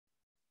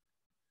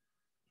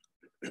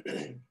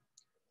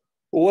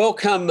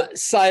Welcome,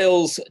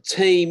 sales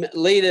team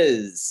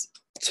leaders,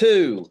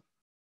 to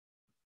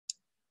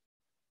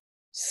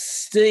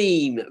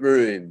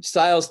STEAMroom,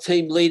 Sales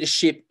Team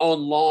Leadership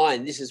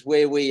Online. This is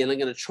where and I'm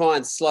going to try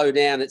and slow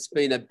down. It's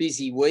been a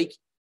busy week,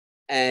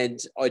 and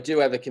I do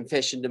have a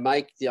confession to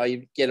make.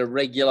 I get a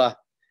regular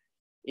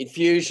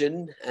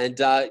infusion and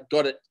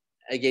got it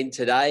again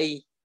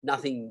today.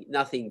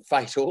 Nothing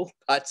fatal,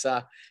 but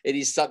it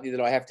is something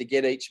that I have to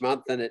get each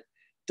month, and it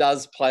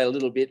does play a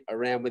little bit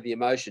around with the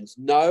emotions.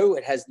 No,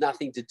 it has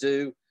nothing to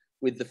do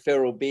with the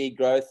feral beard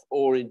growth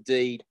or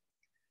indeed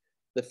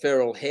the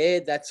feral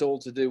hair. That's all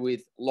to do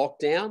with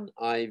lockdown.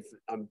 I'm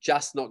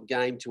just not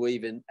game to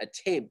even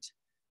attempt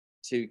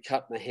to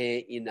cut my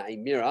hair in a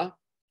mirror,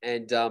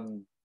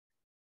 and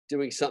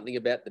doing something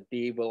about the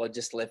beard, well, I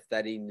just left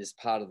that in as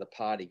part of the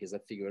party because I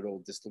figure it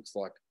all just looks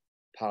like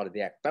part of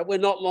the act. But we're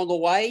not long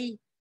away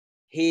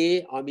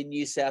here. I'm in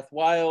New South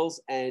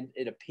Wales, and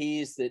it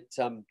appears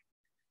that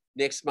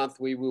next month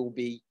we will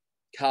be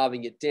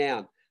carving it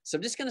down. So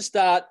I'm just going to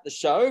start the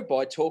show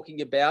by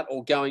talking about,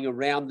 or going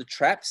around the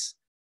traps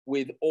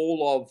with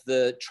all of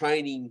the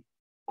training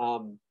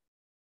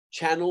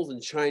channels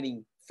and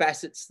training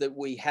facets that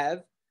we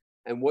have,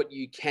 and what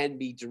you can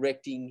be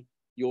directing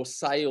your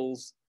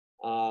sales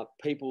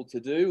people to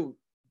do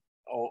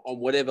on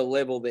whatever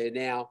level they're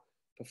now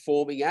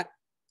performing at,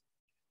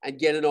 and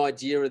get an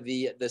idea of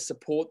the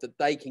support that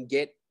they can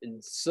get. And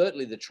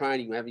certainly the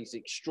training, we're having some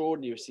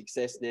extraordinary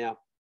success now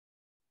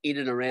in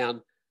and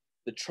around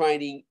the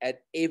training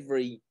at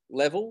every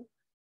level,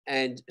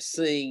 and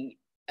seeing,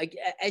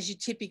 as you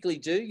typically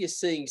do, you're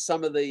seeing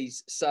some of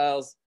these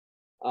sales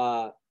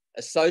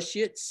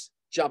associates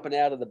jumping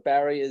out of the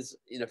barriers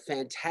in a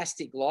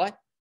fantastic light,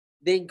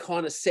 then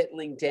kind of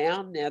settling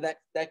down. Now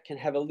that can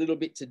have a little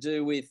bit to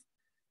do with,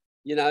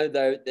 you know,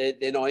 their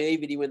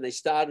naivety when they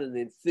started, and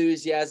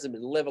enthusiasm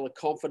and level of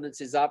confidence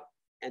is up,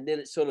 and then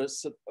it sort of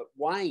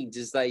wanes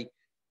as they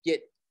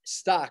get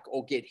stuck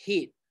or get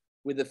hit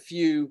with a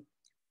few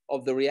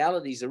of the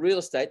realities of real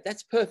estate.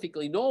 That's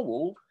perfectly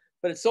normal,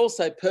 but it's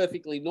also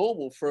perfectly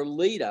normal for a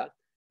leader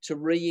to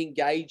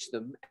re-engage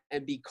them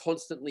and be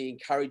constantly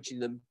encouraging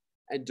them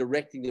and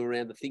directing them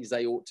around the things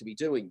they ought to be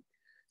doing.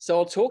 So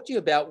I'll talk to you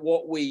about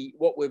what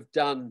we've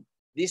done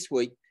this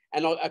week.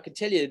 And I can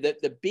tell you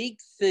that the big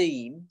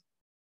theme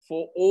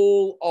for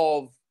all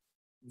of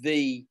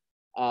the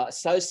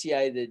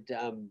associated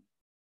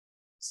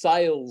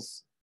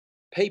sales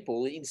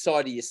people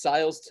inside of your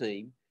sales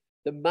team,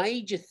 the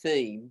major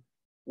theme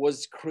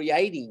was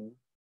creating,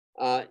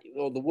 or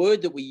the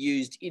word that we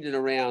used in and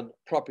around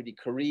property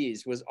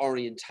careers was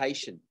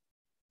orientation.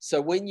 So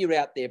when you're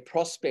out there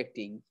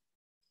prospecting,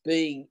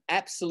 being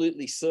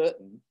absolutely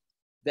certain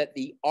that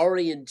the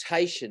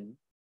orientation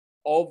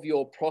of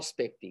your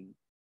prospecting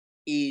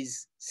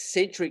is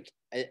centric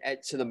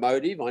to the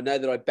motive. I know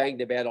that I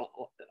banged about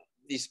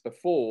this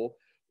before,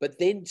 but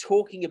then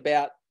talking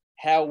about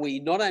how we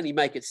not only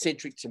make it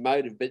centric to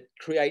motive, but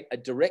create a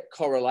direct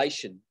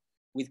correlation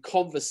with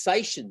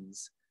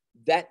conversations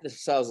that the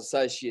sales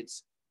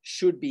associates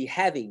should be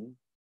having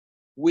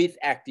with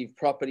active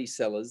property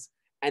sellers,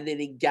 and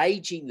then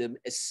engaging them,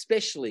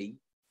 especially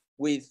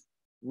with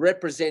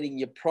representing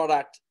your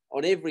product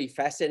on every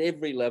facet,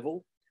 every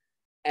level,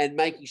 and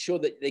making sure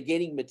that they're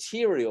getting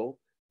material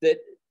that,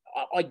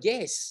 I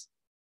guess,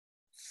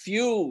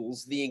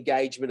 fuels the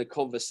engagement of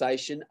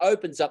conversation,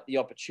 opens up the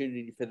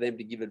opportunity for them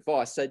to give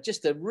advice. So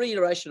just a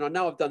reiteration, I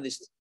know I've done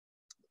this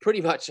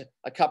pretty much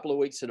a couple of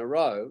weeks in a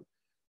row,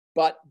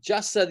 but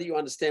just so that you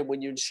understand,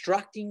 when you're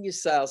instructing your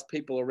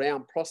salespeople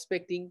around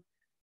prospecting,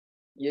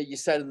 you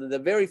say to them, the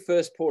very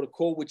first port of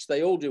call, which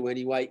they all do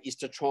anyway, is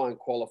to try and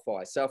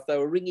qualify. So if they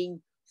were ringing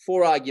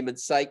for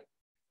argument's sake,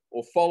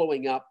 or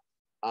following up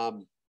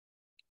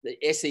the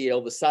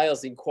SEL, the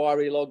sales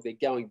inquiry log, they're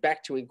going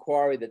back to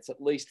inquiry that's at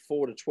least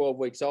 4 to 12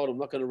 weeks old. I'm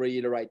not going to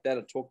reiterate that.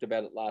 I talked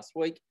about it last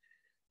week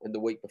and the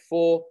week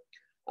before.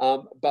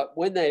 But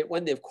when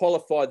they've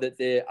qualified that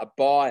they're a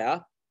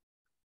buyer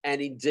and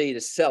indeed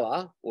a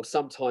seller, or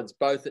sometimes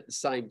both at the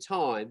same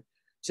time,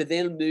 to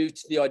then move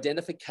to the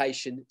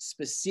identification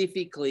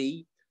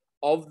specifically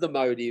of the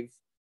motive,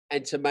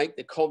 and to make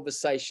the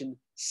conversation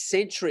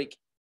centric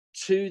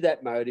to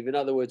that motive. In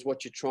other words,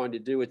 what you're trying to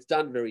do, it's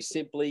done very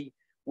simply.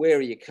 Where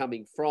are you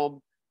coming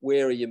from?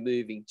 Where are you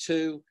moving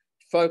to?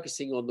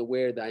 Focusing on the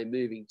where they're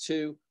moving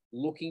to,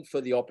 looking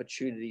for the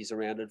opportunities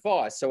around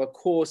advice. So of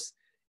course,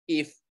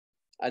 if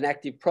an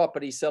active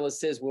property seller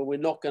says, well, we're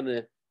not going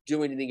to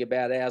do anything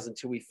about ours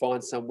until we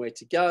find somewhere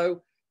to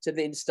go, to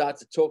then start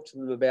to talk to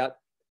them about,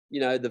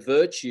 you know, the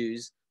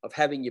virtues of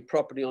having your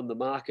property on the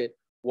market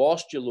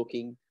whilst you're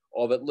looking,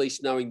 of at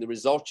least knowing the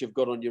results you've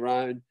got on your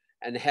own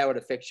and how it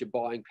affects your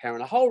buying power,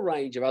 and a whole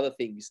range of other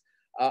things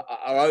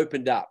are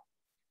opened up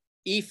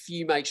if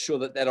you make sure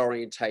that that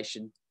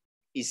orientation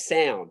is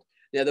sound.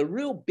 Now, the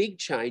real big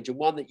change, and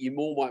one that you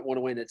more might want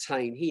to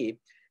entertain here,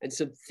 and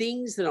some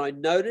things that I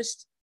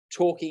noticed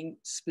talking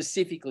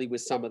specifically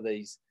with some of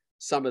these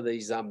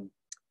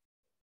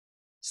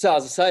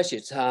sales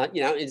associates,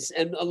 you know,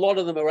 and a lot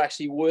of them are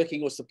actually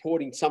working or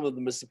supporting. Some of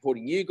them are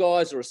supporting you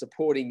guys or are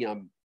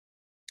supporting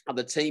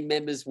other team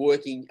members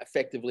working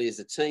effectively as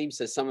a team.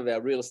 So some of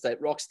our real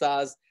estate rock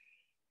stars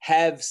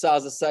have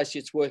sales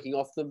associates working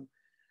off them.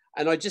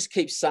 And I just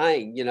keep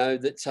saying, you know,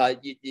 that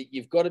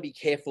you've got to be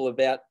careful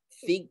about,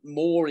 think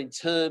more in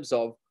terms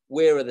of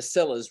where are the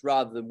sellers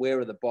rather than where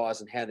are the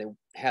buyers and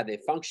how they're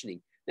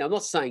functioning. Now, I'm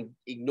not saying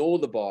ignore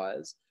the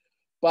buyers,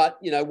 but,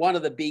 you know, one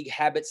of the big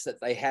habits that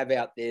they have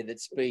out there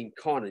that's been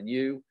kind of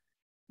new,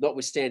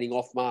 notwithstanding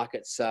off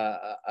markets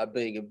are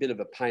being a bit of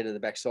a pain in the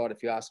backside,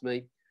 if you ask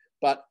me.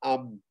 But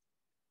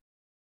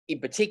in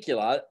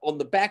particular, on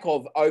the back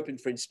of open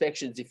for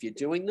inspections, if you're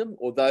doing them,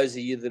 or those of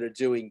you that are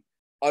doing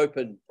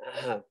open,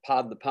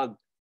 pardon the pun,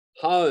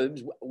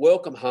 homes,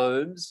 welcome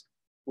homes,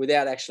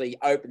 without actually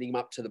opening them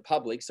up to the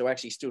public, so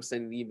actually still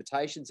sending the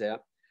invitations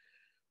out.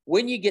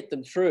 When you get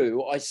them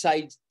through, I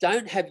say,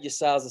 don't have your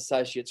sales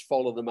associates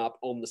follow them up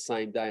on the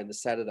same day, on the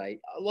Saturday.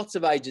 Lots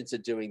of agents are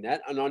doing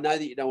that. And I know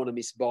that you don't want to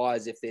miss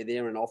buyers if they're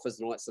there in offers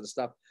and all that sort of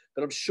stuff,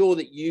 but I'm sure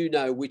that you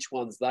know which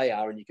ones they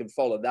are and you can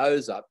follow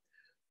those up.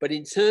 But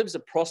in terms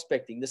of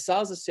prospecting, the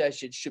sales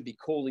associates should be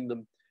calling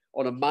them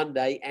on a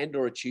Monday and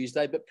or a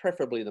Tuesday, but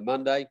preferably the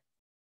Monday,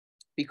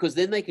 because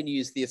then they can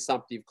use the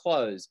assumptive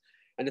close.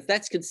 And if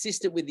that's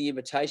consistent with the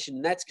invitation,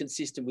 and that's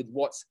consistent with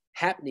what's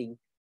happening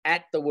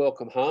at the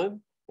welcome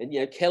home, and,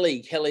 you know,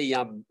 Kelly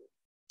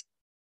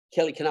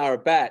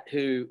Canara Batt,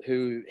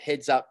 who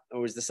heads up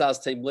or is the sales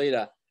team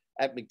leader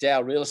at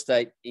McDowell Real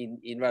Estate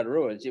in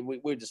Rotorua. We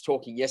were just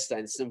talking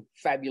yesterday, and some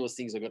fabulous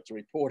things I got to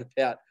report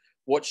about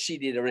what she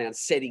did around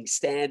setting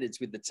standards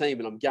with the team.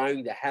 And I'm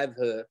going to have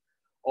her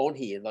on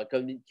here. Like, I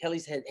mean,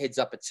 Kelly's heads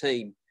up a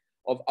team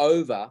of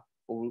over,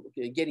 or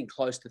getting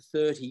close to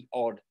 30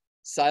 odd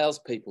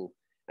salespeople.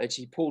 And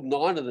she pulled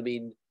 9 of them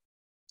in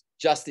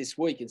just this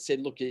week and said,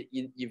 look,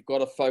 you've got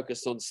to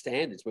focus on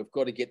standards. We've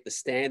got to get the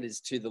standards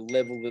to the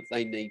level that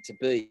they need to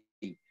be.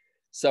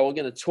 So I'm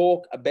going to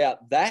talk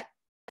about that.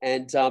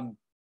 And I'm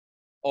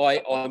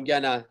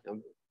going to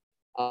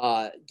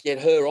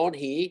get her on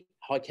here.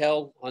 Hi,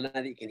 Kel. I know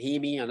that you can hear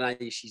me. I know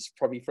she's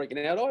probably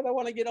freaking out. Oh, I don't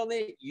want to get on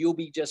there. You'll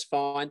be just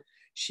fine.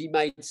 She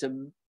made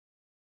some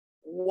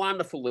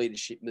wonderful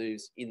leadership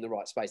moves in the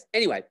right space.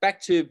 Anyway,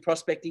 back to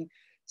prospecting.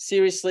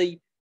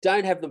 Seriously,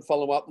 don't have them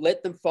follow up.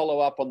 Let them follow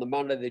up on the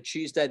Monday, the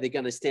Tuesday. They're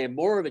going to stand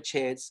more of a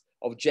chance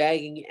of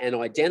jagging and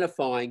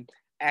identifying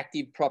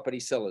active property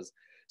sellers.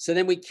 So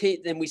then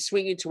we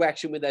swing into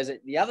action with those.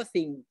 The other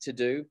thing to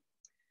do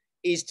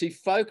is to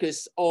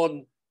focus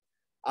on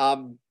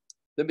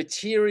the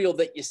material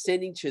that you're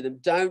sending to them.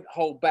 Don't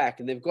hold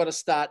back, and they've got to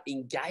start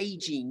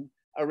engaging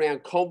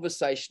around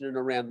conversation and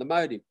around the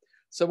motive.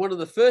 So one of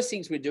the first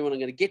things we're doing, I'm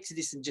going to get to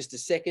this in just a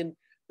second,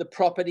 the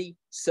Property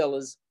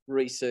Sellers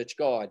Research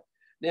Guide.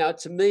 Now,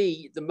 to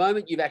me, the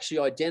moment you've actually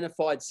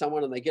identified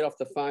someone and they get off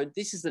the phone,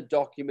 this is a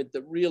document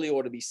that really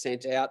ought to be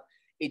sent out.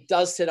 It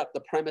does set up the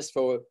premise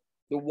for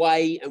the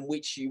way in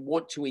which you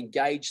want to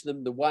engage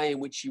them, the way in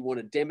which you want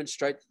to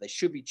demonstrate that they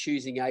should be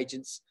choosing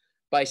agents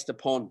based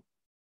upon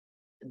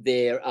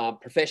their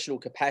professional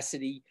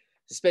capacity,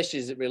 especially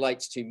as it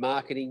relates to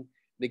marketing,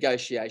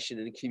 negotiation,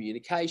 and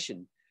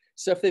communication.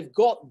 So if they've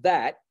got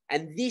that,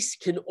 and this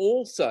can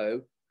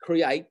also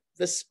create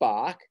the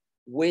spark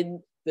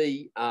when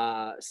the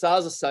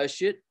sales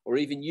associate, or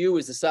even you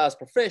as a sales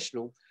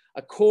professional,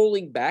 are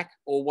calling back,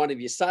 or one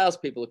of your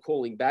salespeople are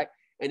calling back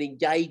and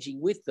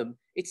engaging with them,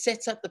 it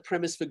sets up the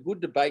premise for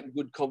good debate and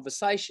good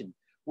conversation,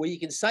 where you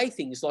can say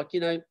things like, you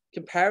know,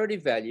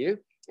 comparative value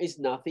is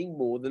nothing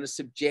more than a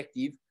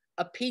subjective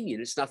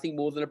opinion. It's nothing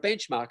more than a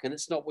benchmark, and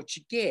it's not what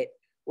you get.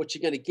 What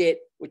you're going to get,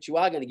 what you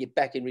are going to get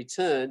back in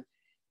return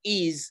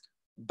is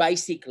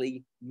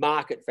basically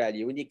market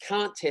value. And you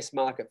can't test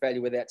market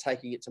value without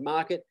taking it to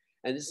market.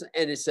 And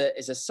it's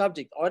a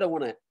subject I don't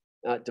want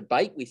to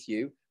debate with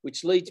you,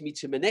 which leads me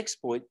to my next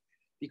point,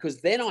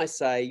 because then I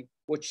say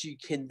what you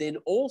can then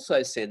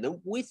also send them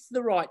with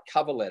the right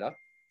cover letter,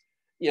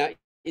 you know,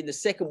 in the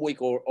second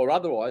week or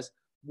otherwise.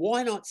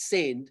 Why not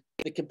send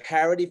the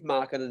comparative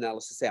market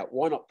analysis out?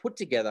 Why not put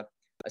together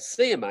a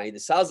CMA? The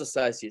sales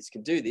associates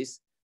can do this.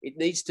 It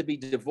needs to be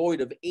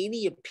devoid of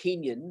any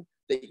opinion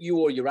that you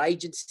or your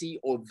agency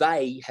or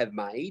they have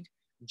made,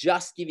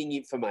 just giving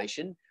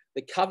information.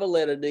 The cover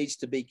letter needs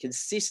to be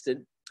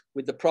consistent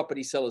with the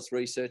Property Sellers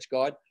Research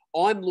Guide.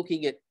 I'm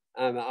looking at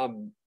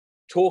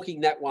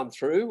talking that one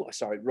through,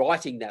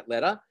 writing that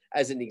letter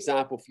as an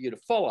example for you to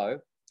follow.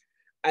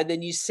 And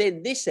then you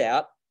send this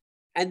out,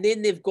 and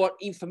then they've got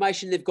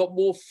information, they've got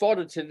more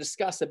fodder to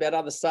discuss about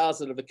other sales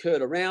that have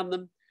occurred around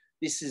them.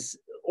 This is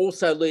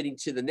also leading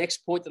to the next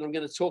point that I'm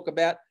going to talk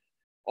about.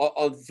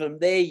 From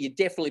there, you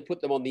definitely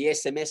put them on the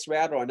SMS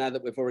router. I know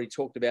that we've already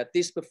talked about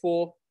this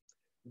before.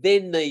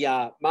 Then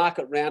the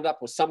market roundup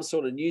or some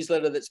sort of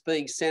newsletter that's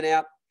being sent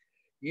out.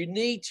 You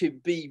need to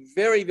be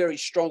very, very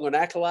strong on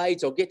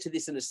accolades. I'll get to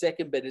this in a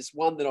second, but it's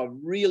one that I'm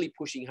really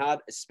pushing hard,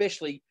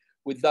 especially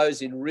with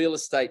those in real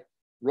estate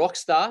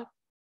rockstar.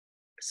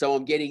 So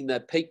I'm getting the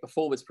peak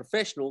performance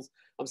professionals.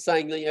 I'm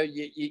saying, you know,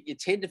 you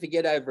tend to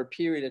forget over a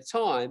period of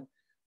time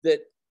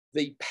that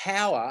the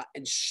power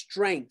and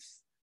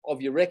strength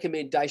of your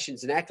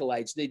recommendations and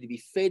accolades need to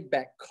be fed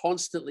back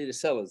constantly to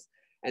sellers.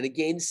 And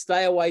again,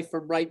 stay away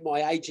from rate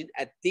my agent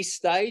at this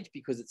stage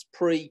because it's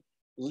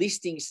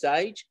pre-listing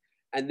stage.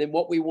 And then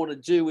what we want to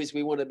do is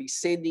we want to be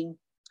sending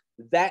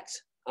that,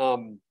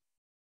 that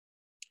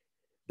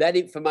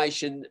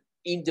information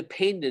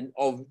independent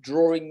of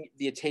drawing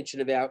the attention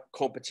of our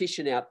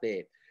competition out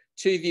there.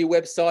 Two-view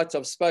websites,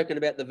 I've spoken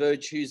about the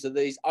virtues of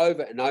these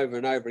over and over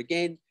and over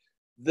again.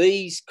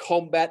 These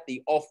combat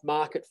the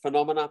off-market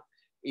phenomena.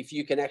 If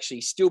you can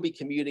actually still be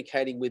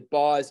communicating with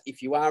buyers,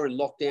 if you are in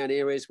lockdown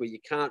areas where you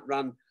can't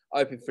run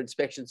open for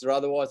inspections or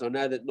otherwise, I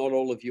know that not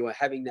all of you are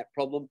having that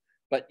problem,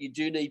 but you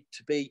do need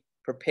to be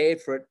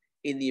prepared for it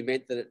in the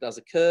event that it does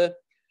occur.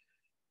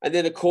 And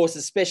then, of course,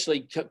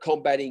 especially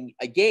combating,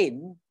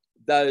 again,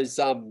 those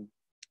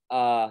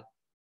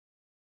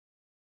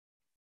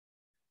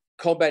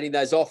combating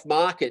those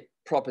off-market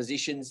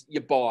propositions,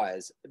 your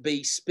buyers.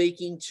 Be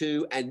speaking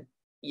to and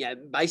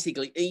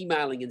basically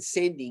emailing and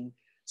sending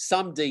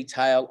some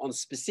detail on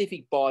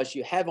specific buyers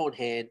you have on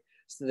hand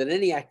so that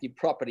any active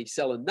property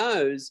seller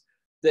knows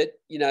that,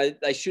 you know,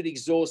 they should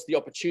exhaust the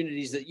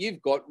opportunities that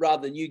you've got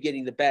rather than you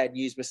getting the bad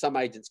news where some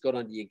agent's got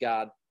under your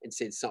guard and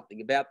said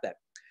something about that.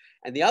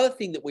 And the other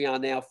thing that we are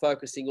now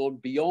focusing on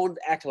beyond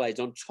accolades,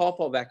 on top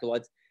of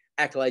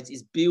accolades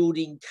is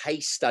building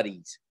case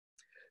studies.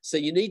 So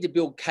you need to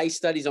build case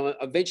studies. I'm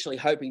eventually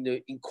hoping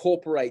to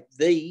incorporate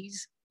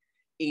these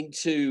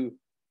into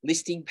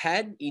listing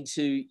pad,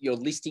 into your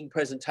listing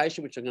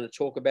presentation, which I'm going to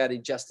talk about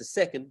in just a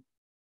second.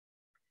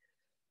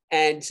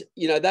 And,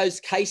 you know, those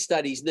case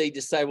studies need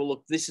to say, well,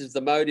 look, this is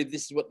the motive.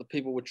 This is what the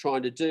people were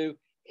trying to do.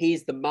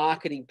 Here's the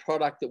marketing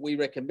product that we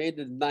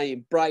recommended and they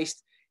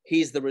embraced.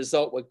 Here's the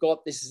result we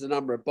got. This is the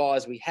number of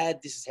buyers we had.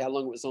 This is how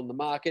long it was on the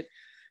market.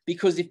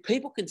 Because if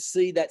people can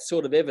see that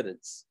sort of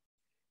evidence,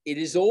 it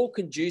is all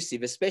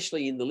conducive,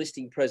 especially in the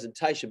listing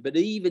presentation. But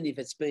even if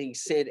it's being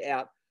sent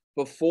out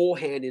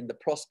beforehand in the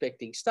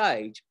prospecting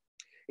stage,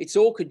 it's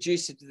all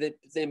conducive to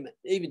them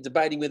even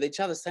debating with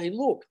each other, saying,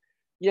 look,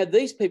 you know,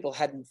 these people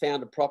hadn't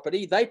found a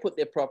property. They put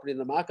their property in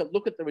the market.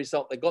 Look at the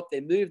result. They got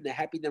their move and they're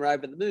happy. They're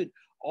over the moon.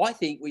 I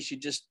think we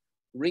should just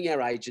ring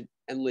our agent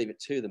and leave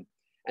it to them.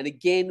 And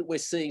again, we're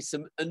seeing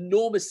some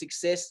enormous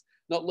success,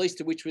 not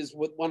least of which was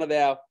with one of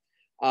our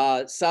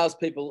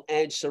salespeople,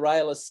 Ange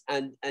Soralis,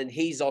 and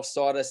he's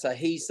offsider. So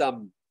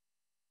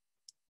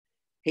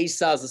his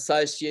sales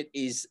associate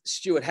is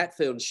Stuart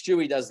Hatfield. And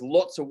Stewie does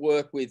lots of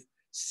work with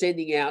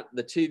sending out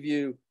the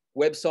two-view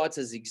websites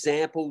as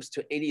examples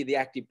to any of the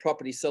active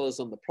property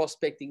sellers on the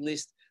prospecting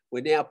list.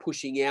 We're now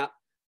pushing out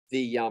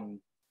the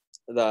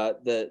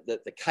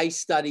case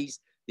studies,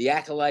 the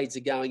accolades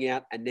are going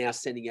out, and now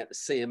sending out the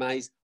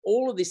CMAs.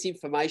 All of this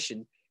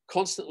information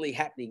constantly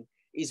happening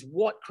is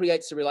what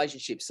creates a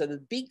relationship. So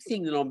the big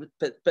thing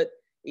that but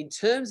in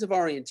terms of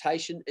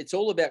orientation, it's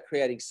all about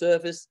creating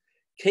service,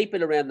 keep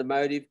it around the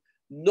motive,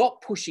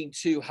 not pushing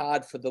too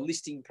hard for the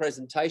listing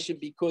presentation,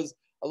 because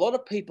a lot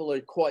of people are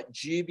quite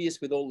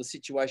dubious with all the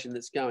situation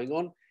that's going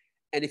on.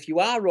 And if you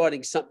are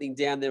writing something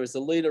down there as a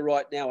leader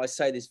right now, I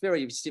say this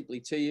very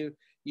simply to you,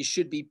 you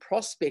should be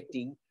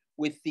prospecting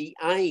with the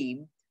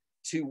aim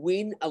to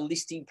win a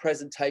listing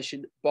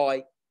presentation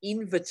by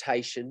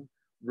invitation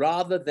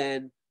rather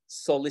than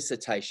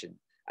solicitation.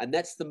 And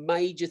that's the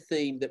major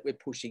theme that we're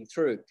pushing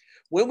through.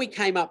 When we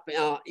came up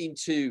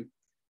into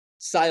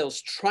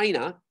sales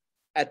trainer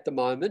at the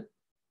moment,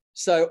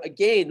 so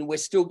again,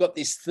 we've still got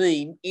this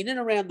theme in and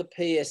around the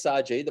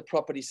PSRG, the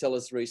Property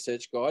Sellers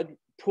Research Guide,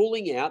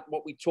 pulling out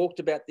what we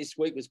talked about this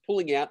week was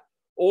pulling out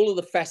all of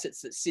the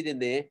facets that sit in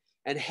there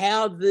and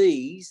how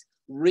these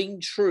ring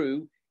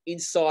true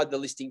inside the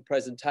listing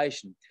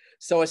presentation.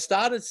 So I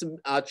started some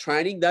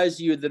training. Those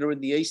of you that are in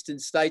the eastern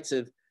states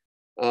of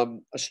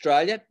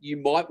Australia, you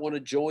might want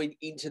to join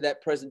into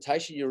that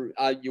presentation.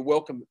 You're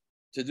welcome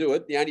to do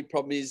it. The only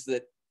problem is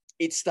that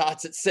it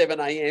starts at 7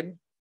 a.m.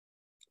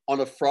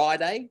 on a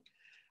Friday,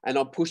 and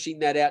I'm pushing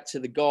that out to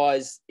the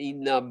guys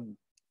in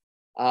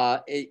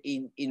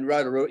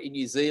Rotorua in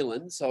New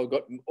Zealand. So I've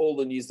got all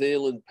the New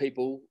Zealand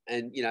people,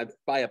 and you know,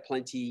 Bay of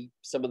Plenty,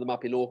 some of them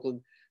up in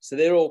Auckland. So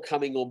they're all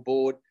coming on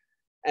board,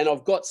 and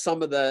I've got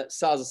some of the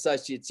sales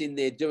associates in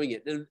there doing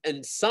it,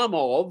 and some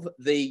of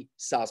the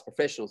sales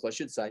professionals, I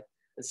should say,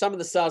 and some of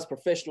the sales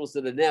professionals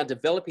that are now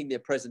developing their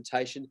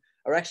presentation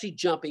are actually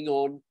jumping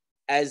on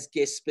as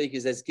guest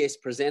speakers, as guest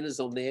presenters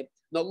on there.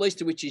 Not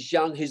least of which is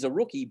Young, who's a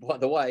rookie, by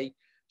the way,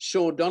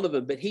 Sean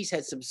Donovan, but he's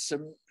had some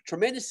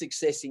tremendous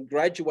success in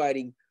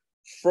graduating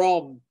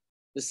from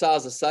the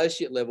sales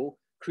associate level,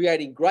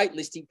 creating great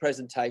listing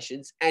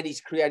presentations, and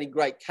he's creating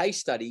great case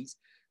studies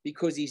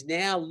because he's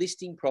now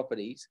listing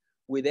properties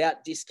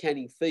without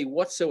discounting fee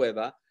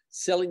whatsoever,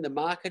 selling the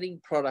marketing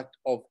product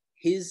of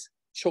his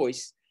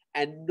choice,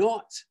 and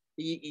not,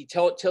 he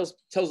tells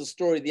a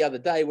story the other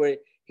day where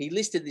he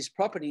listed this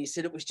property. He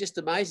said, it was just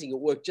amazing. It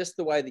worked just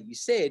the way that you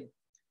said.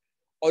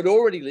 I'd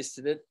already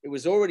listed it. It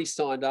was already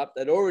signed up.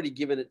 They'd already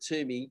given it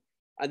to me.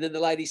 And then the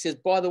lady says,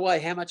 by the way,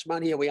 how much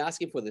money are we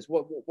asking for this?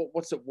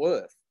 What's it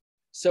worth?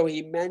 So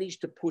he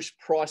managed to push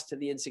price to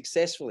the end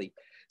successfully.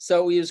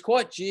 So he was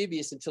quite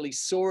dubious until he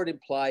saw it in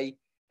play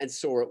and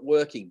saw it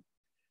working.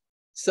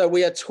 So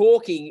we are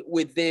talking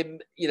with them,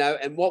 you know,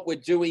 and what we're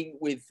doing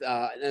with,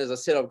 and as I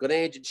said, I've got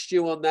Ange and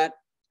Stu on that.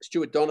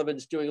 Stuart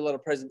Donovan's doing a lot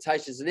of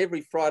presentations, and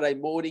every Friday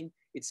morning,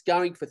 it's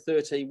going for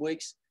 13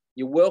 weeks.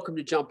 You're welcome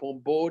to jump on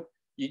board.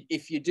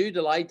 If you do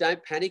delay,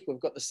 don't panic. We've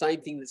got the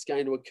same thing that's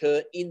going to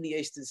occur in the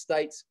eastern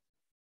states,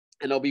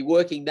 and I'll be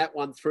working that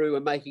one through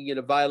and making it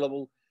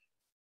available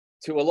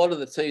to a lot of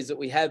the teams that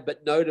we have,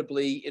 but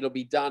notably it'll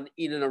be done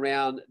in and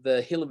around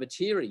the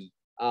Hillamatiri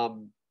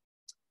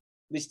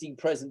listing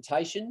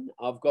presentation.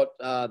 I've got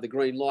the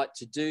green light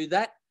to do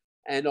that,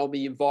 and I'll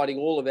be inviting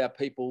all of our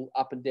people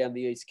up and down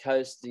the East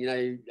Coast, you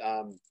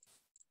know,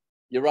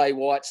 your Ray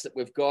Whites that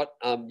we've got,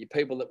 your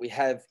people that we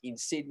have in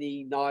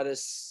Sydney,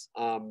 Nidus,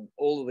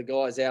 all of the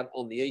guys out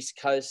on the East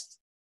Coast,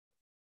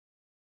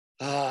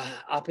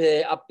 up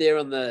there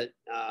on the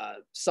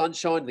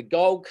Sunshine, the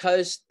Gold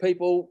Coast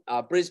people,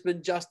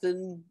 Brisbane,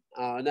 Justin.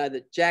 I know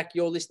that Jack,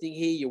 you're listening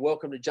here. You're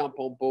welcome to jump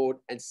on board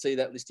and see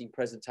that listing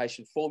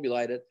presentation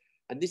formulated.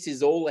 And this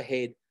is all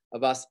ahead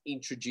of us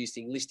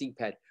introducing Listing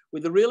Pad.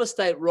 With the real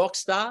estate rock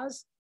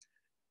stars,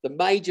 the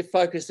major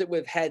focus that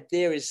we've had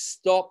there is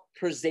stop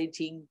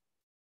presenting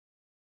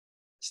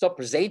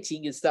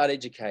and start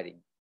educating.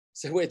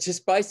 So we're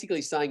just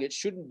basically saying it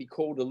shouldn't be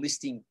called a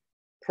listing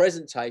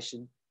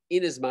presentation,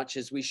 in as much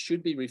as we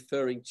should be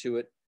referring to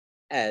it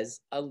as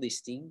a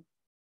listing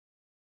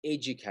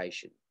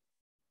education.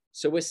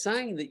 So we're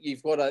saying that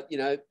you've got to, you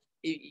know,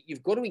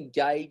 you've got to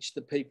engage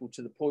the people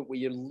to the point where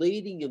you're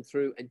leading them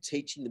through and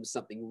teaching them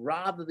something,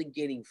 rather than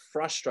getting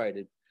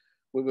frustrated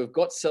where we've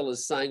got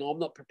sellers saying, I'm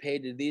not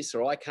prepared to do this,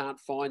 or I can't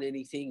find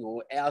anything,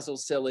 or ours will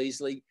sell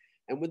easily.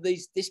 And with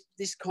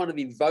this kind of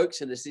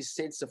invokes in us this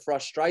sense of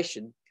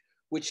frustration,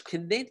 which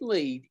can then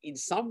lead in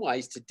some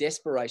ways to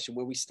desperation,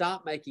 where we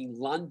start making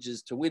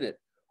lunges to win it,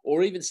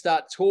 or even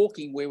start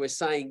talking where we're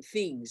saying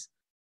things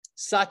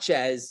such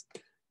as,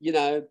 you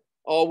know,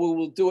 oh, well,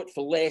 we'll do it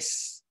for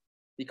less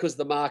because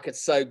the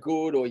market's so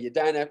good, or you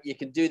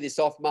can do this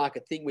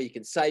off-market thing where you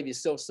can save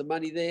yourself some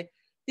money there.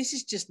 This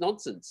is just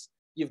nonsense.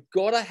 You've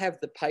got to have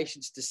the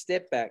patience to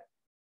step back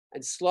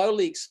and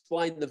slowly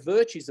explain the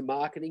virtues of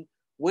marketing,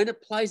 when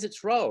it plays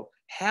its role,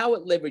 how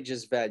it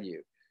leverages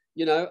value,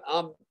 you know,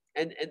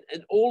 and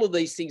all of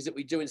these things that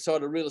we do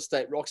inside a real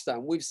estate rockstar.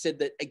 And we've said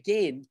that,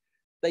 again,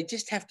 they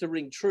just have to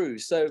ring true.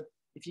 So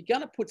if you're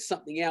going to put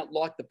something out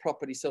like the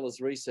Property Sellers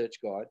Research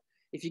Guide,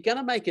 if you're going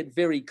to make it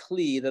very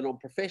clear that on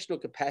professional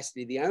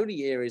capacity, the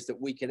only areas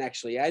that we can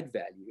actually add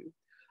value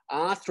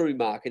are through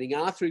marketing,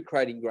 are through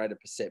creating greater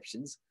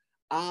perceptions,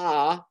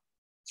 are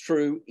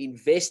through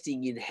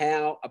investing in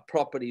how a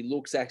property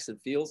looks, acts, and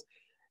feels,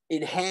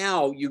 in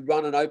how you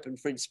run an open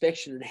for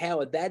inspection, and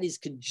how that is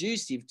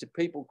conducive to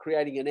people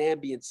creating an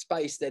ambient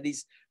space that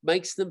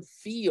makes them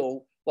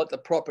feel like the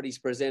property's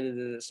presented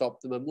at its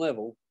optimum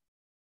level.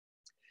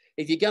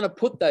 If you're going to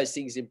put those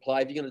things in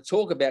play, if you're going to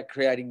talk about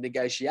creating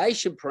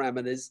negotiation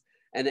parameters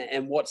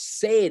and what's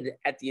said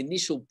at the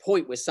initial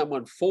point where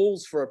someone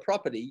falls for a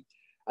property,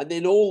 and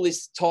then all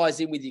this ties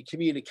in with your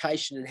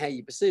communication and how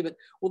you perceive it,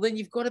 well, then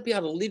you've got to be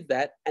able to live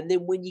that. And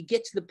then when you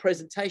get to the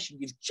presentation,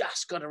 you've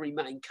just got to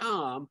remain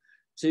calm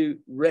to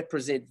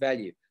represent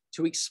value,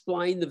 to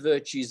explain the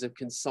virtues of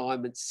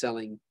consignment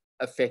selling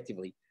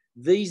effectively.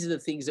 These are the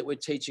things that we're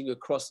teaching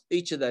across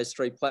each of those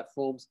three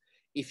platforms.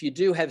 If you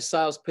do have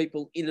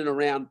salespeople in and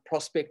around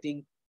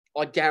prospecting,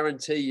 I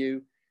guarantee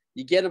you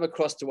get them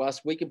across to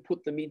us, we can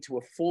put them into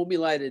a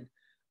formulated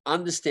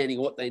understanding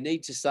of what they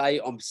need to say.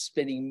 I'm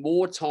spending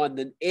more time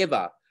than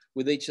ever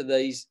with each of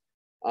these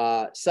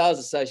sales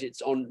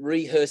associates on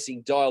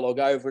rehearsing dialogue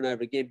over and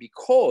over again,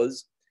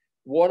 because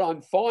what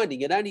I'm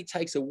finding, it only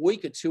takes a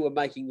week or two of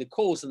making the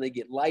calls and they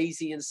get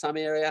lazy in some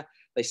area.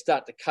 They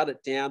start to cut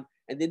it down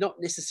and they're not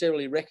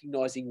necessarily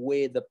recognizing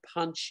where the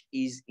punch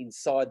is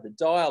inside the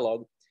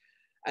dialogue.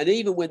 And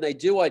even when they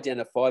do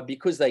identify,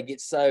 because they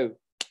get so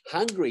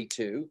hungry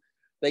to,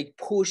 they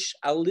push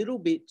a little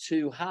bit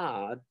too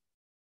hard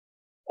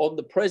on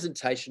the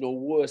presentation, or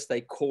worse,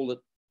 they call it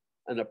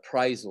an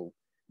appraisal.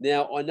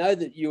 Now, I know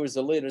that you as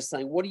a leader are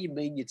saying, what do you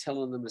mean you're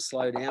telling them to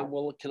slow down?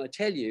 Well, can I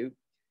tell you,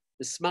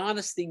 the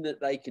smartest thing that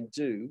they can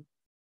do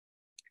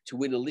to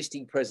win a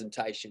listing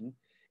presentation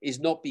is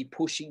not be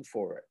pushing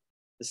for it.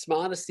 The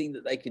smartest thing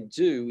that they can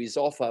do is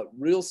offer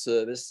real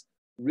service,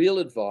 real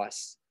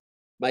advice,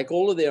 make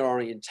all of their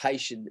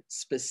orientation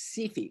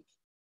specific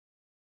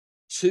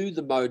to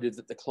the motive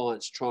that the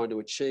client's trying to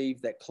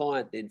achieve. That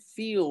client then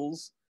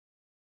feels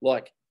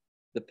like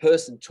the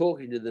person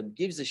talking to them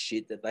gives a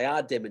shit, that they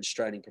are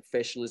demonstrating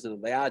professionalism,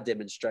 and they are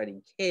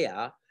demonstrating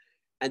care,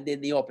 and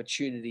then the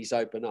opportunities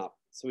open up.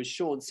 So as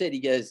Sean said, he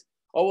goes,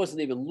 I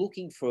wasn't even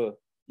looking for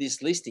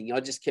this listing.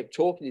 I just kept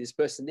talking to this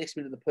person. Next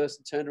minute, the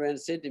person turned around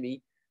and said to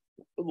me,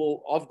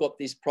 well, I've got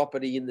this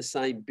property in the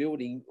same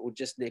building or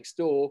just next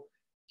door.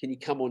 Can you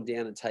come on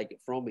down and take it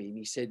from me? And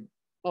he said,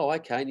 Oh,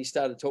 okay. And he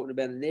started talking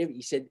about it and everything.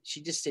 He said,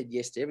 she just said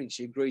yes to everything.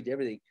 She agreed to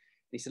everything.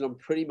 He said, I'm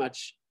pretty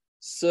much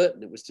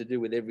certain it was to do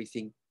with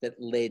everything that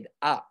led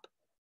up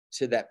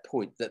to that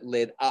point, that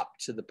led up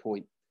to the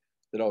point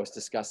that I was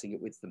discussing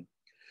it with them.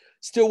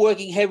 Still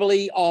working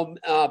heavily on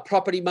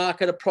property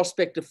market. A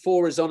Prospector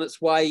 4 is on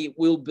its way. It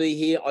will be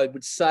here. I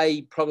would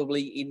say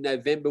probably in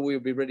November we'll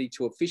be ready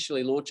to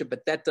officially launch it,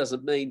 but that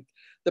doesn't mean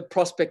the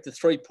Prospector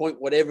 3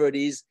 point, whatever it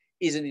is,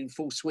 isn't in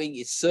full swing.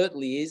 It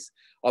certainly is.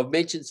 I've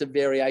mentioned some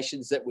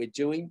variations that we're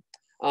doing.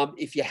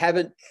 If you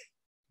haven't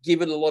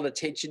given a lot of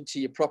attention to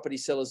your property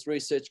sellers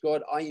research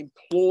guide, I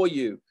implore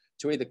you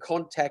to either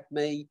contact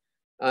me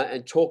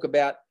and talk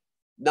about,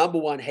 number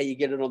one, how you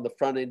get it on the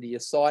front end of your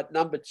site.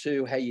 Number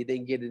two, how you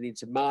then get it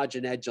into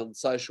margin ads on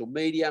social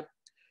media.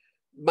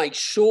 Make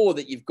sure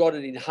that you've got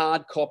it in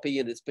hard copy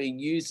and it's being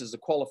used as a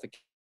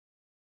qualification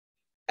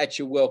at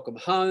your welcome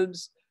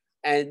homes.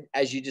 And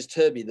as you just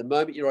heard me, the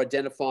moment you're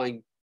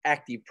identifying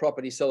active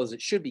property sellers,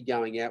 it should be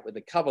going out with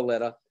a cover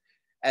letter,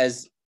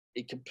 as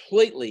it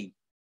completely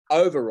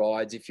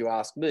overrides, if you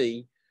ask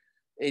me,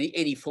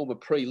 any form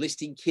of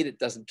pre-listing kit. It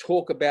doesn't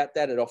talk about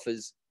that. It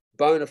offers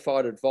bona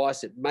fide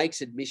advice. It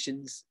makes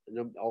admissions,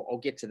 and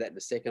I'll get to that in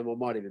a second. I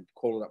might even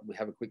call it up and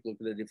have a quick look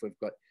at it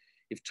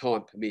if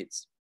time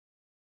permits.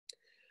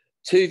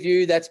 To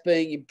view, that's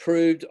being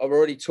improved. I've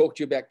already talked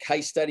to you about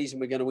case studies, and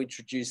we're going to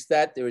introduce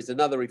that. There is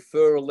another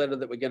referral letter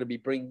that we're going to be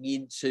bringing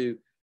into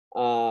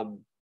as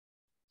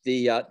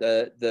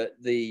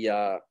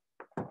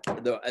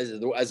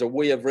a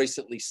we have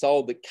recently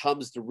sold, that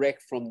comes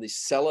direct from the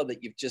seller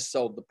that you've just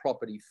sold the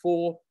property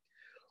for.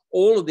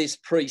 All of this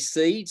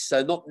precedes,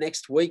 so not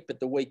next week, but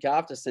the week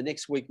after. So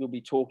next week we'll be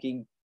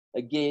talking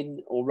again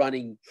or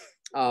running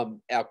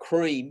our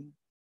cream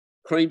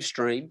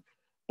stream,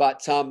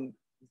 but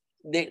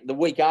the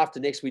week after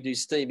next we do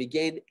steam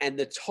again. And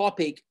the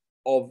topic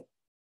of,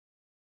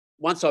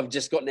 once I've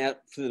just gotten out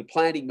for the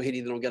planning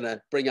meeting that I'm going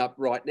to bring up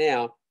right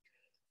now,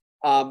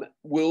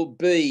 will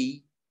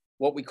be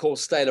what we call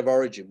state of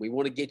origin. We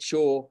want to get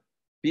your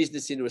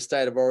business into a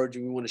state of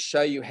origin. We want to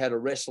show you how to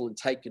wrestle and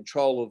take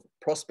control of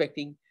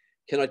prospecting.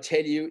 Can I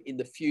tell you, in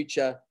the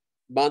future,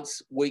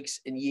 months, weeks,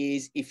 and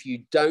years, if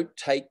you don't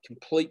take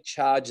complete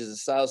charge as a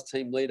sales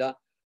team leader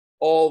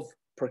of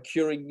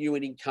procuring new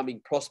and incoming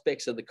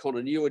prospects and the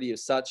continuity of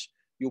such,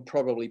 you'll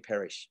probably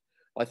perish.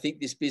 I think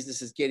this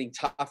business is getting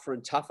tougher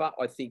and tougher.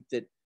 I think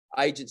that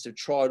agents have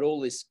tried all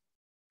this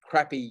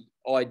crappy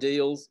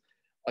ideals.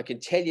 I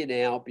can tell you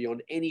now,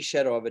 beyond any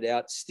shadow of a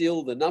doubt,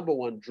 still the number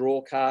one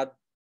draw card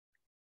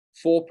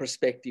for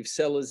prospective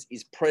sellers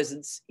is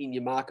presence in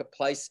your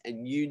marketplace,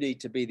 and you need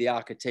to be the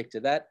architect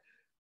of that.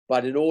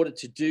 But in order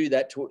to do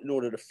that, in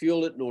order to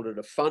fuel it, in order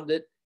to fund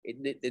it,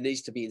 there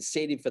needs to be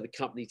incentive for the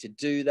company to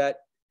do that.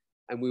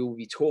 And we will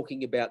be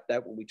talking about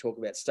that when we talk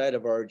about state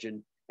of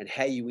origin and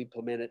how you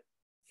implement it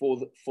for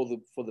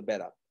the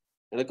better.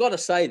 And I've got to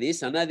say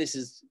this, I know this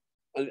is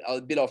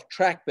a bit off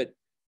track, but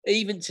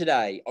even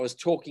today, I was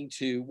talking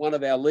to one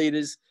of our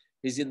leaders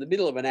who's in the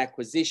middle of an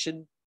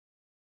acquisition,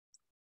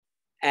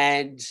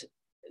 and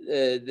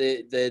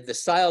the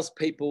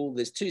salespeople,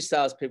 there's two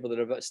salespeople that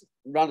have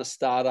run a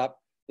startup.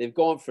 They've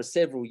gone for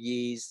several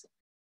years.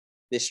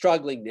 They're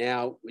struggling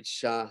now,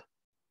 which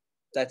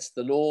that's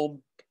the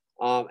norm,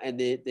 and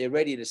they're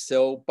ready to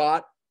sell,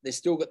 but they've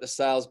still got the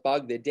sales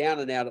bug. They're down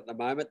and out at the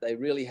moment. They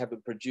really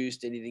haven't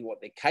produced anything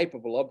what they're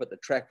capable of, but the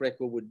track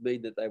record would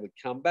mean that they would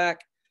come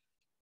back.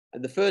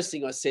 And the first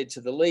thing I said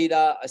to the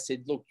leader, I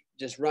said, look,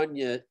 just run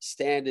your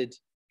standard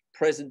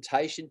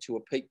presentation to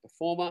a peak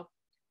performer.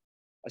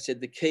 I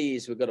said, the key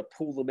is we've got to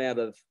pull them out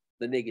of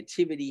the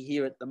negativity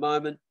here at the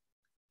moment.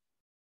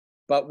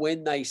 But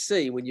when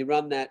you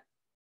run that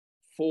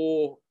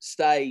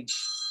 4-stage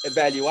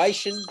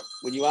evaluation,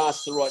 when you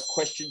ask the right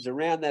questions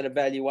around that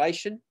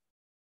evaluation,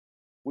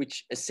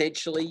 which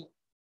essentially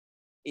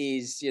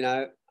is,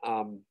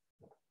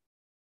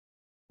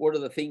 what are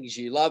the things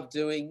you love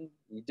doing?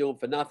 You're doing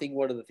for nothing.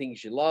 What are the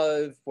things you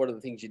love? What are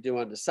the things you do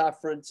under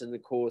sufferance? And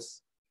of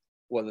course,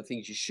 what are the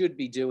things you should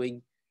be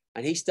doing?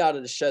 And he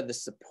started to show the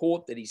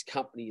support that his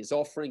company is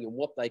offering and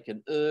what they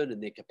can earn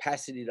and their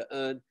capacity to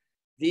earn.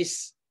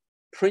 This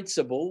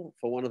principal,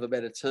 for want of a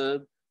better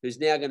term, who's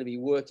now going to be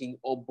working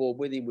on board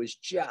with him, was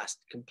just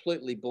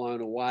completely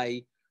blown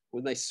away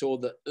when they saw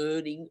the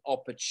earning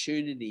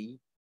opportunity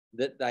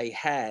that they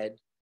had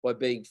by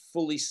being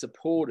fully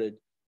supported,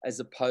 as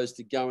opposed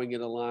to going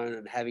it alone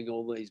and having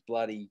all these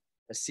bloody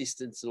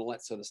assistants and all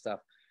that sort of stuff.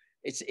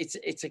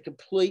 It's a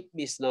complete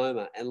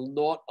misnomer, and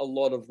not a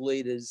lot of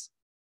leaders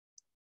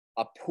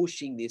are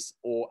pushing this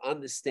or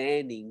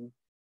understanding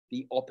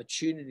the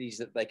opportunities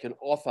that they can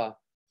offer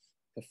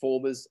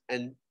performers.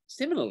 And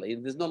similarly,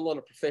 there's not a lot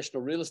of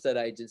professional real estate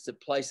agents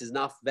that places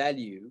enough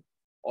value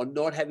on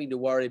not having to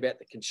worry about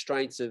the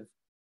constraints of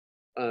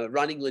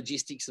running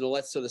logistics and all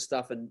that sort of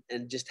stuff, and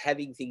just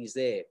having things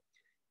there.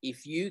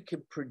 If you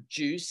can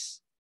produce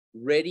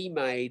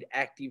ready-made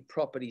active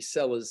property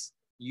sellers,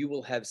 you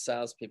will have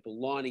salespeople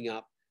lining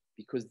up,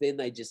 because then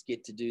they just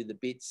get to do the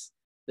bits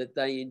that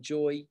they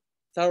enjoy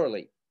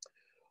thoroughly.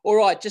 All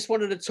right, just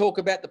wanted to talk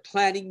about the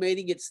planning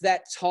meeting. It's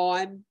that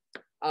time.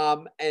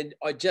 And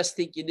I just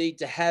think you need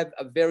to have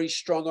a very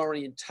strong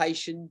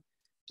orientation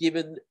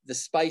given the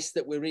space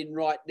that we're in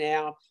right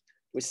now.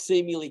 We're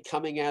seemingly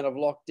coming out of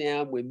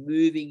lockdown. We're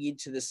moving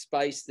into the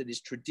space that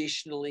is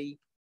traditionally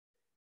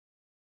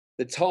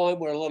the time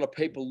where a lot of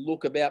people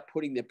look about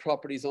putting their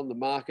properties on the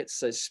market.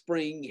 So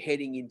spring,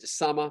 heading into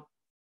summer,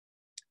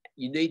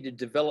 you need to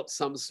develop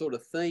some sort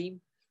of theme.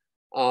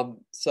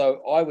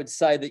 So I would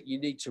say that you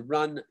need to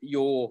run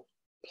your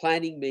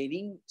planning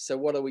meeting. So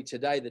what are we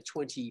today? The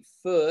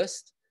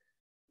 21st,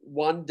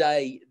 one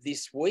day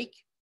this week.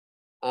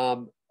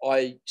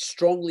 I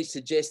strongly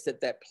suggest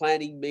that that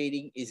planning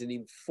meeting is an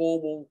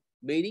informal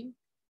meeting.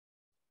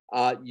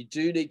 You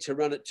do need to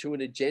run it to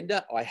an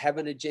agenda. I have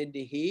an agenda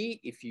here.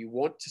 If you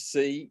want to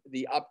see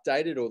the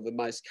updated or the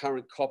most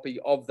current copy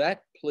of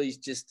that, please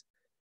just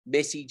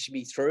message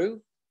me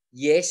through.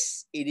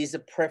 Yes, it is a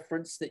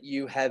preference that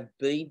you have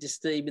been to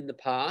STEAM in the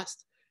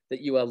past,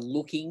 that you are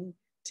looking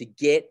to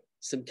get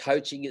some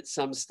coaching at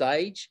some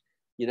stage.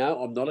 You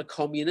know, I'm not a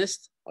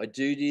communist. I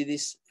do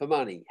this for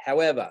money.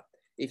 However,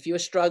 if you're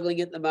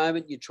struggling at the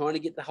moment, you're trying to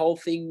get the whole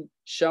thing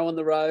show on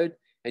the road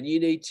and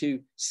you need to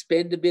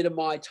spend a bit of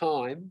my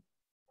time,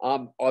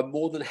 I'm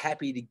more than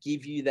happy to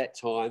give you that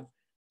time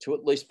to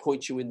at least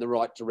point you in the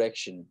right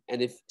direction.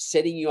 And if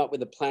setting you up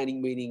with a planning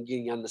meeting,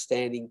 getting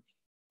understanding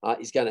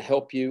is going to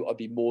help you, I'd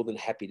be more than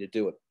happy to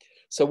do it.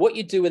 So what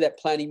you do with that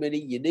planning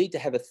meeting, you need to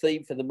have a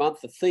theme for the month.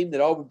 The theme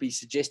that I would be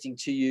suggesting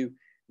to you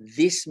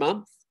this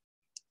month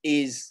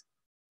is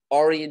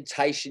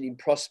orientation in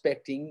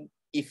prospecting,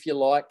 if you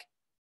like,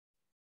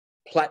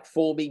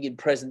 platforming in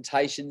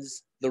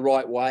presentations the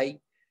right way,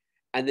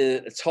 and then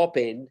at the top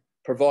end,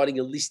 providing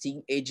a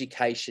listing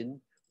education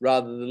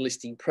rather than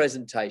listing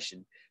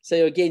presentation.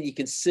 So again, you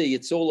can see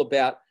it's all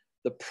about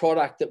the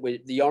product that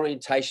the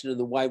orientation and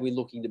the way we're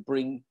looking to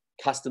bring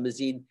customers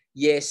in.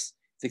 Yes,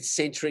 the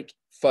centric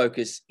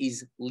focus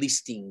is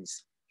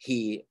listings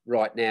here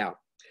right now.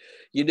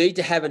 You need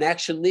to have an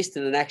action list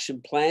and an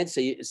action plan. So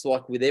it's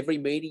like with every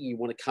meeting, you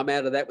want to come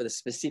out of that with a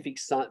specific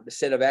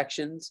set of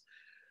actions.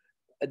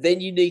 Then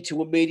you need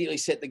to immediately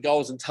set the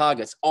goals and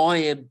targets. I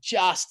am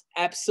just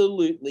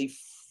absolutely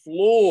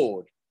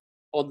floored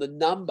on the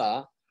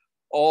number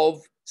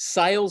of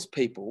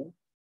salespeople,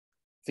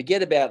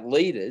 forget about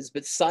leaders,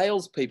 but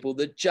salespeople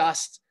that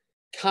just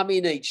come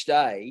in each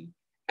day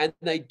and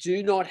they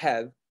do not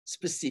have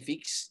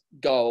specific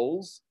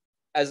goals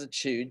as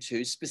attuned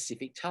to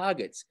specific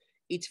targets.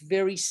 It's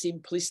very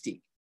simplistic.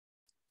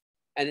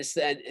 And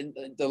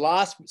the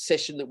last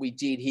session that we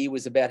did here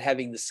was about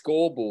having the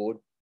scoreboard.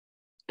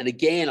 And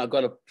again, I've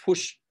got to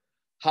push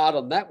hard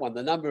on that one.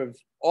 The number of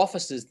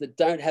offices that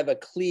don't have a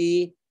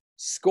clear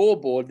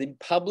scoreboard in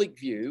public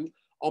view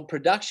on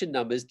production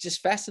numbers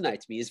just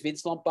fascinates me. As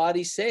Vince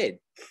Lombardi said,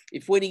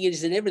 if winning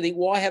isn't everything,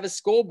 why have a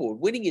scoreboard?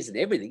 Winning isn't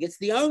everything. It's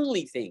the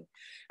only thing.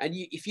 And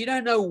if you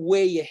don't know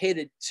where you're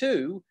headed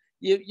to,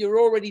 you're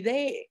already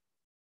there.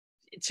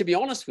 To be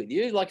honest with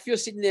you, like if you're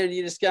sitting there and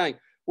you're just going,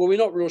 well, we're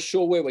not real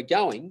sure where we're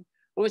going.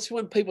 Well, it's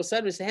when people say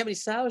to me, how many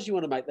sales do you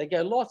want to make? They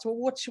go, lots. Well,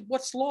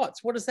 what's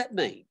lots? What does that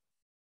mean?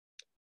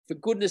 For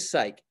goodness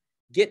sake,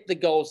 get the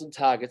goals and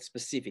targets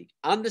specific,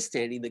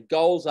 understanding the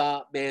goals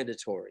are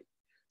mandatory.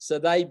 So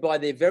they, by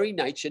their very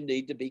nature,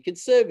 need to be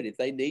conservative.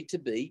 They need to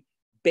be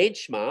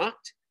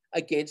benchmarked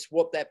against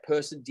what that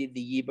person did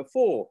the year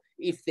before.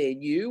 If they're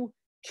new,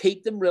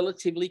 keep them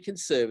relatively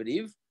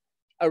conservative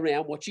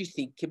around what you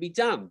think can be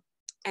done.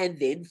 And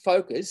then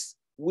focus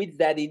with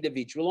that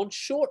individual on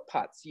short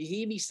putts. You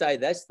hear me say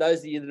this. Those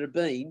of you that have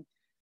been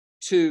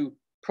to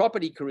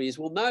property careers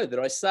will know that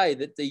I say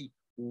that the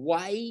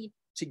way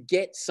to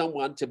get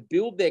someone to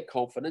build their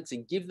confidence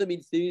and give them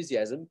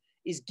enthusiasm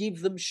is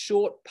give them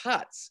short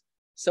putts.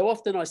 So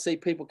often I see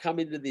people come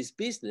into this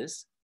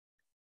business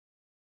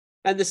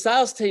and the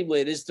sales team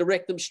leaders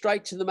direct them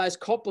straight to the most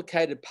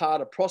complicated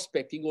part of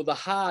prospecting or the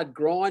hard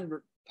grind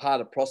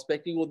part of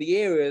prospecting or the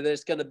area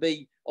that's going to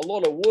be a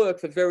lot of work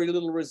for very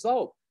little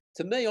result.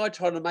 To me, I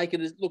try to make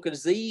it look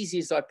as easy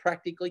as I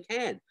practically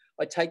can.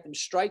 I take them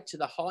straight to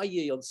the high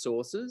yield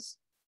sources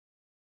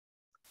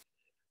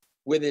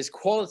where there's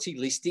quality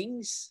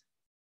listings,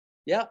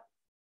 that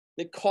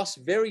cost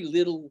very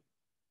little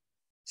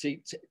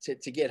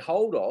to get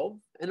hold of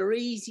and are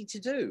easy to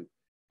do.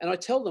 And I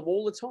tell them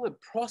all the time,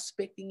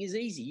 prospecting is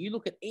easy. You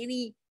look at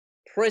any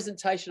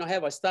presentation I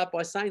have, I start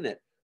by saying that.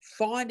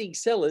 Finding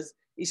sellers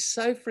is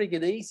so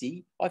friggin'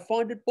 easy, I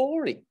find it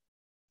boring.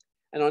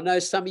 And I know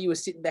some of you are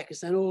sitting back and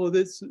saying, oh,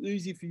 that's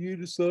easy for you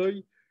to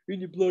say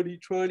in your bloody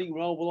training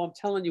role. Well, I'm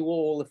telling you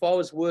all, if I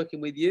was working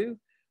with you,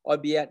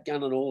 I'd be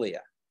outgunning all of you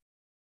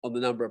on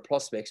the number of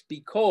prospects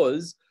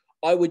because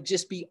I would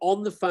just be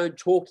on the phone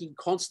talking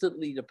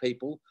constantly to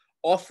people,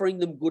 offering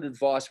them good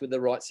advice with the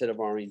right set of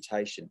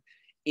orientation.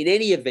 In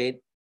any event,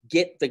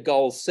 get the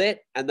goals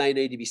set and they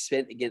need to be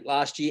spent again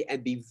last year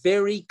and be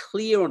very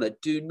clear on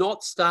it. Do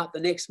not start the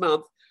next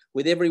month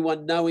with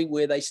everyone knowing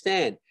where they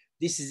stand.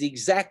 This is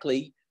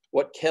exactly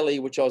what Kelly,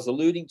 which I was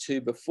alluding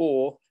to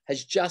before,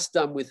 has just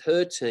done with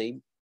her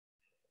team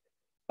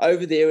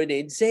over there in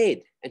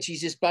NZ. And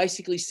she's just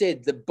basically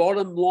said the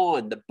bottom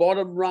line, the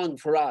bottom rung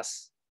for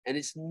us, and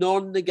it's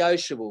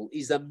non-negotiable,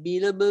 is a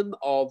minimum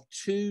of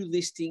 2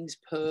 listings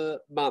per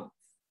month.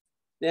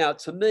 Now,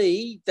 to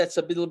me, that's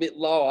a little bit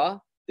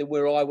lower than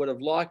where I would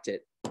have liked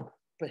it.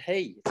 But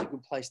hey, it's a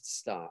good place to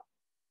start.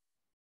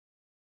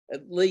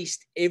 At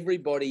least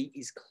everybody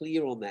is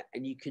clear on that,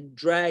 and you can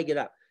drag it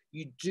up.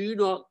 You do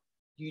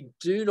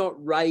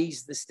not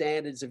raise the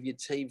standards of your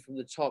team from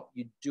the top.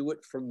 You do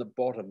it from the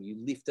bottom. You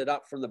lift it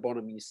up from the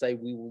bottom. You say,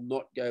 we will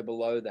not go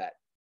below that.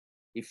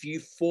 If you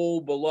fall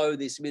below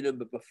this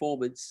minimum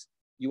performance,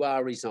 you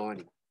are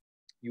resigning.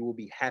 You will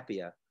be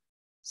happier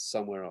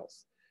somewhere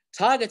else.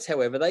 Targets,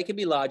 however, they can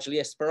be largely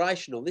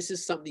aspirational. This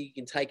is something you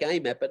can take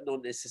aim at, but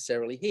not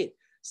necessarily hit.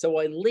 So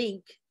I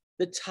link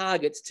the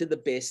targets to the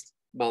best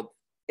month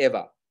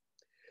ever.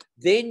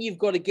 Then you've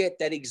got to get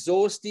that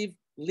exhaustive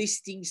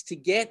listings to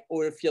get,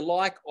 or if you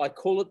like, I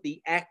call it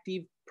the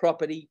active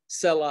property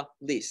seller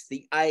list,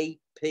 the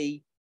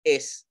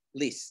APS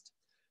list.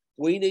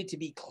 We need to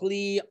be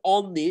clear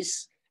on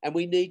this, and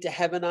we need to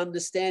have an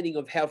understanding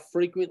of how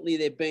frequently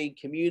they're being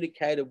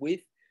communicated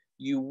with.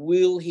 You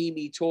will hear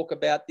me talk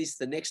about this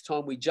the next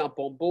time we jump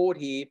on board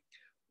here,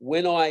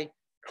 when I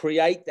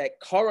create that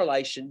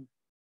correlation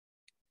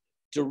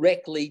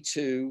directly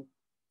to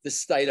the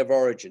state of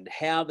origin,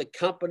 how the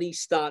company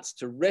starts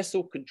to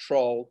wrestle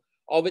control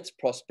of its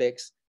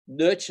prospects,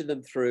 nurture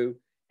them through,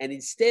 and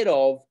instead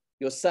of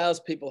your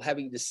salespeople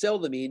having to sell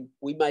them in,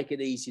 we make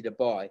it easy to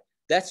buy.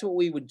 That's what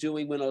we were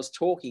doing when I was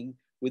talking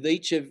with in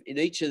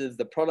each of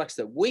the products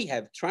that we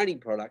have, training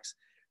products,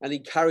 and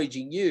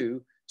encouraging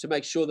you to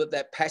make sure that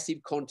that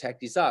passive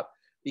contact is up.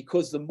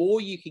 Because the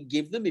more you can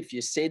give them, if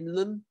you send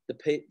them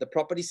the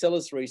property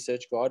seller's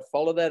research guide,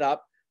 follow that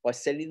up by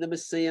sending them a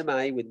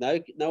CMA with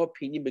no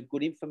opinion but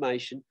good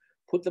information,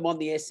 put them on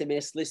the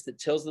SMS list that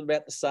tells them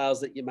about the sales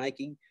that you're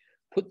making,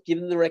 give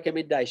them the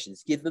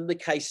recommendations, give them the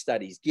case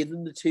studies, give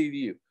them the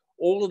 2-view.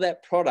 All of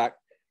that product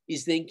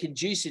is then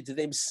conducive to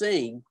them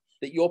seeing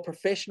that your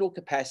professional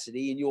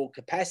capacity and your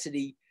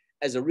capacity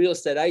as a real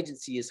estate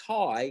agency is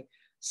high.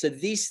 So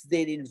this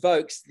then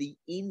invokes the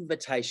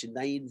invitation.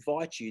 They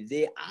invite you.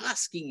 They're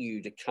asking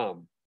you to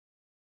come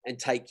and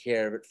take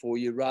care of it for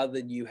you, rather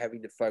than you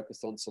having to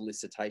focus on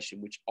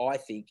solicitation, which I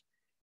think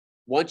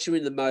once you're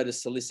in the mode of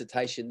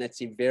solicitation,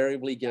 that's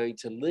invariably going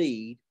to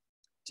lead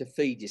to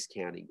fee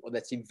discounting, or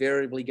that's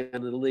invariably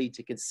going to lead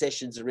to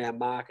concessions around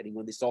marketing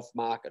or this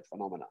off-market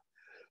phenomena.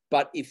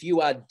 But if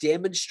you are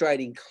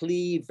demonstrating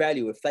clear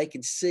value, if they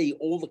can see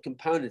all the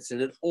components and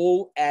it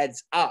all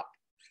adds up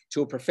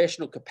to a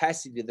professional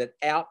capacity that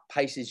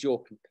outpaces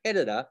your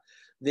competitor,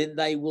 then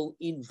they will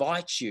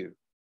invite you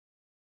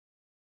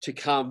to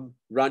come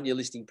run your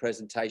listing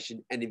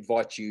presentation and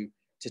invite you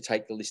to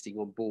take the listing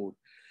on board.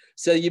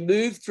 So you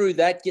move through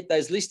that, get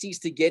those listings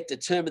to get,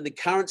 determine the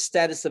current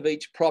status of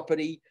each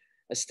property,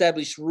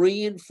 establish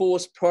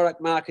reinforced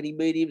product marketing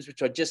mediums,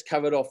 which I just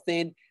covered off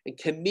then, and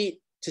commit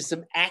to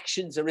some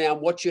actions around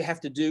what you have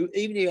to do,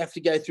 even if you have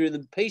to go through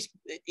them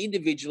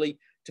individually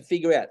to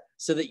figure out,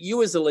 so that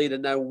you as a leader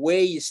know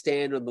where you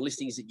stand on the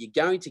listings that you're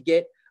going to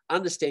get,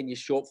 understand your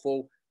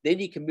shortfall. Then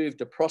you can move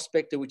to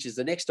prospector, which is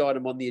the next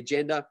item on the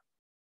agenda.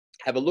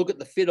 Have a look at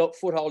the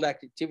foothold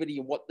activity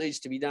and what needs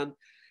to be done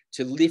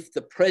to lift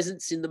the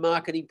presence in the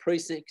marketing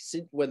precinct,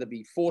 whether it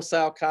be for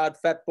sale card,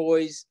 fat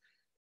boys,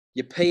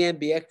 your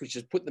PMBX, which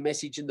is put the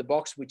message in the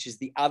box, which is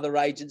the other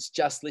agents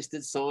just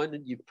listed sign,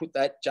 and you put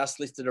that just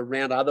listed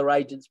around other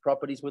agents'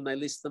 properties when they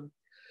list them.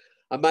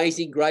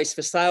 Amazing grace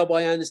for sale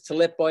by owners, to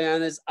let by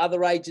owners,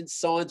 other agents'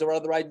 signs or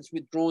other agents'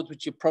 withdrawals,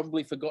 which you've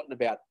probably forgotten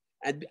about.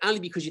 And only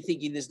because you're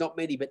thinking there's not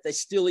many, but they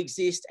still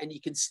exist and you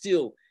can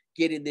still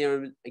get in there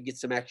and get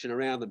some action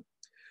around them.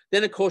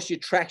 Then, of course, your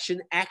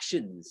traction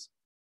actions.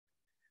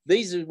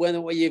 These are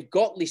where you've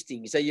got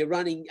listings. Are you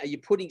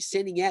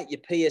sending out your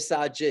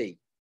PSRG,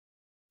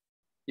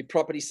 your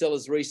property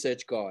seller's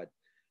research guide?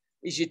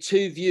 Is your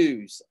 2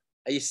 views?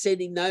 Are you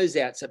sending those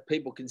out so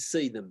people can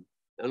see them?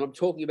 And I'm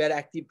talking about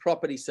active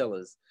property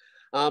sellers.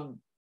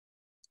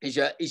 Is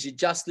your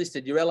just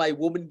listed, your LA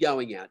woman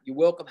going out, your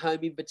welcome home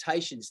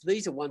invitations?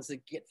 These are ones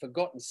that get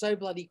forgotten so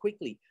bloody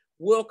quickly.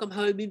 Welcome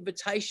home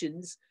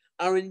invitations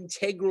are an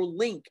integral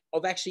link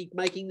of actually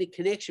making the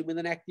connection with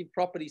an active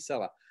property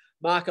seller.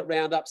 Market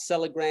roundups,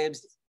 sellergrams,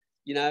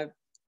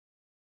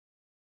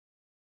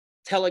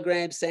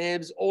 Telegram,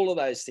 Sams, all of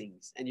those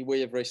things, and where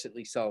you've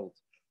recently sold.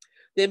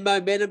 Then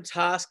momentum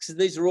tasks.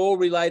 These are all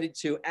related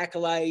to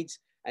accolades.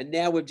 And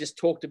now we've just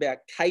talked about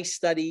case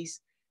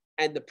studies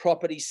and the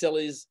property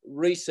seller's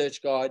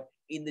research guide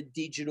in the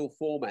digital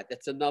format.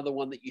 That's another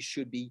one that you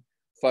should be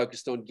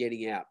focused on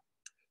getting out.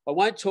 I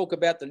won't talk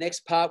about the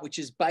next part, which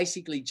is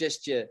basically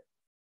just your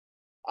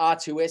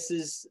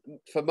R2Ss.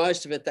 For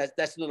most of it,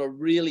 that's not a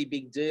really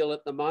big deal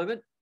at the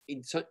moment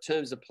in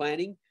terms of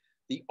planning.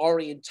 The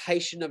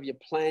orientation of your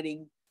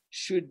planning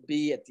should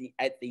be at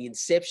the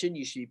inception.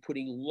 You should be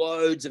putting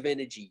loads of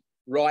energy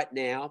right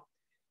now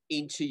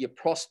into your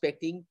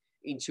prospecting,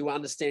 into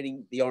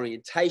understanding the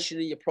orientation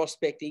of your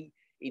prospecting,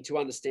 into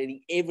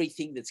understanding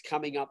everything that's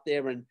coming up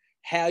there and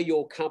how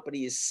your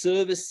company is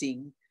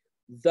servicing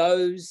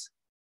those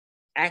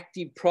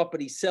active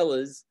property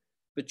sellers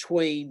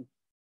between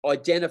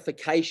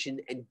identification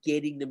and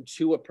getting them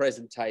to a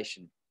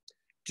presentation.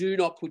 Do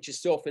not put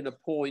yourself in a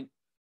point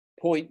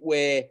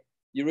where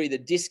you're either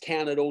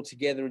discounted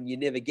altogether and you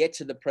never get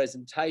to the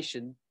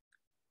presentation,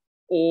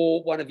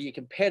 or one of your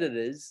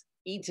competitors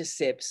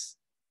intercepts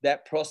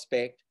that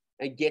prospect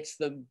and gets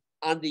them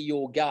under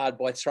your guard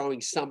by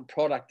throwing some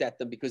product at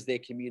them because their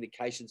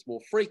communication's more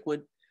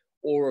frequent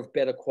or of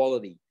better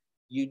quality.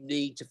 You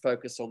need to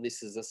focus on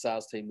this as a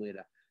sales team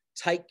leader.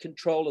 Take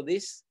control of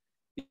this,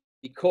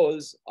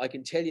 because I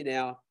can tell you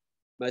now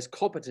most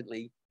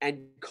competently and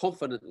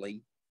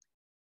confidently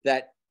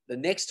that the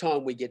next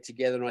time we get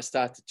together and I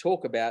start to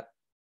talk about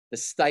the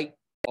state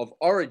of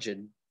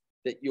origin,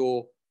 that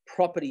your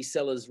property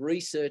seller's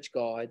research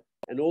guide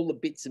and all the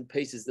bits and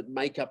pieces that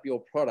make up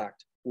your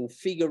product will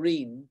figure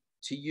in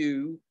to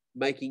you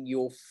making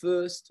your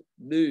first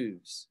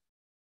moves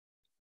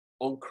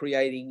on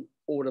creating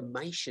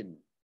automation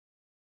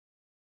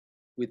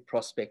with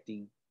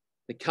prospecting,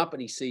 the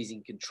company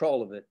seizing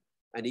control of it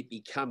and it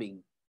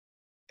becoming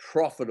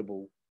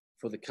profitable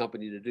for the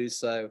company to do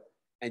so,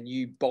 and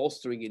you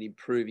bolstering and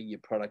improving your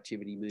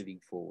productivity moving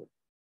forward.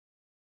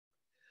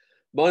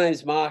 My name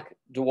is Mark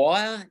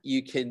Dwyer.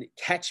 You can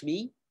catch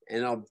me,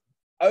 and I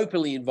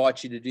openly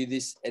invite you to do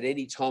this at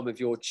any time of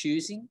your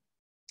choosing,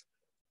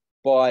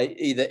 by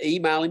either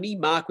emailing me,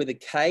 Mark with a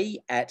K,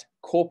 at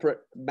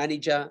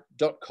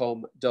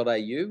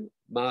corporatemanager.com.au,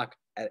 Mark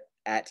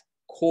at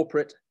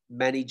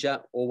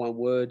corporatemanager, all one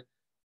word,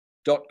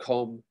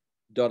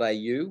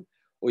 .com.au,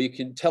 or you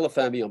can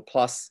telephone me on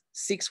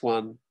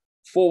 +61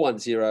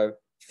 410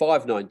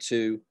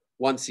 592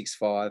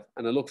 165,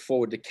 and I look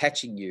forward to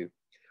catching you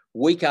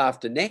week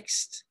after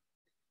next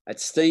at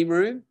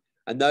STEAMroom.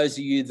 And those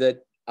of you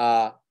that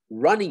are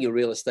running a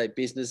real estate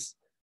business,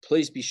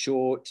 please be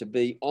sure to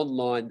be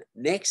online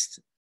next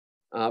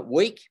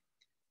week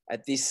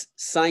at this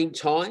same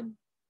time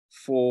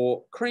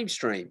for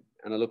Creamstream.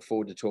 And I look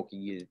forward to talking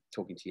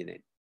to you then.